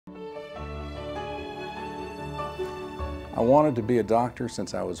I wanted to be a doctor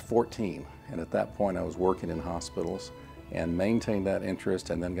since I was 14, and at that point I was working in hospitals and maintained that interest,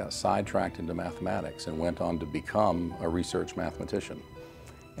 and then got sidetracked into mathematics and went on to become a research mathematician.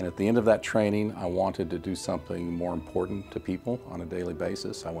 And at the end of that training, I wanted to do something more important to people on a daily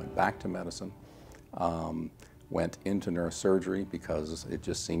basis. I went back to medicine, went into neurosurgery because it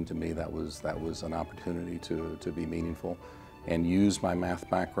just seemed to me that was an opportunity to be meaningful, and used my math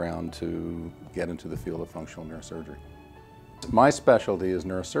background to get into the field of functional neurosurgery. My specialty is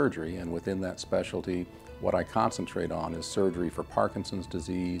neurosurgery, and within that specialty, what I concentrate on is surgery for Parkinson's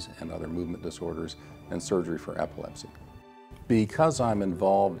disease and other movement disorders, and surgery for epilepsy. Because I'm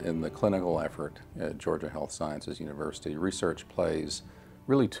involved in the clinical effort at Georgia Health Sciences University, research plays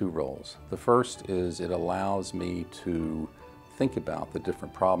really two roles. The first is it allows me to think about the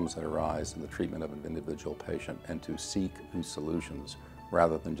different problems that arise in the treatment of an individual patient and to seek new solutions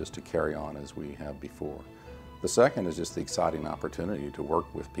rather than just to carry on as we have before. The second is just the exciting opportunity to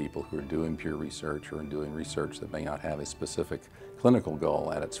work with people who are doing pure research or doing research that may not have a specific clinical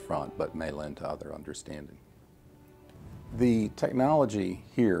goal at its front but may lend to other understanding. The technology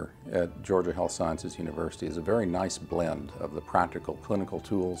here at Georgia Health Sciences University is a very nice blend of the practical clinical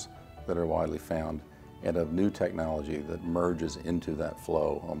tools that are widely found and of new technology that merges into that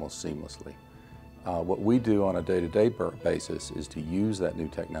flow almost seamlessly. What we do on a day-to-day basis is to use that new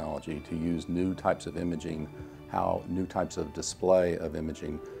technology, to use new types of imaging, new types of display of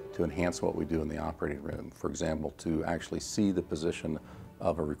imaging to enhance what we do in the operating room. For example, to actually see the position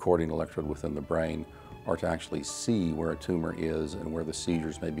of a recording electrode within the brain, or to actually see where a tumor is and where the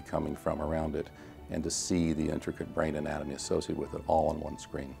seizures may be coming from around it, and to see the intricate brain anatomy associated with it all on one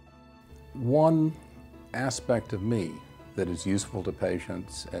screen. One aspect of me that is useful to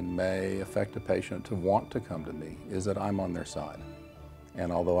patients and may affect a patient to want to come to me is that I'm on their side.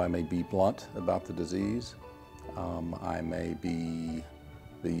 And although I may be blunt about the disease,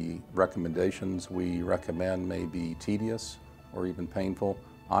 the recommendations we recommend may be tedious or even painful,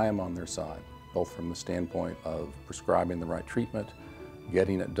 I am on their side, both from the standpoint of prescribing the right treatment,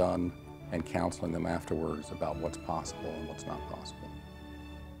 getting it done, and counseling them afterwards about what's possible and what's not possible.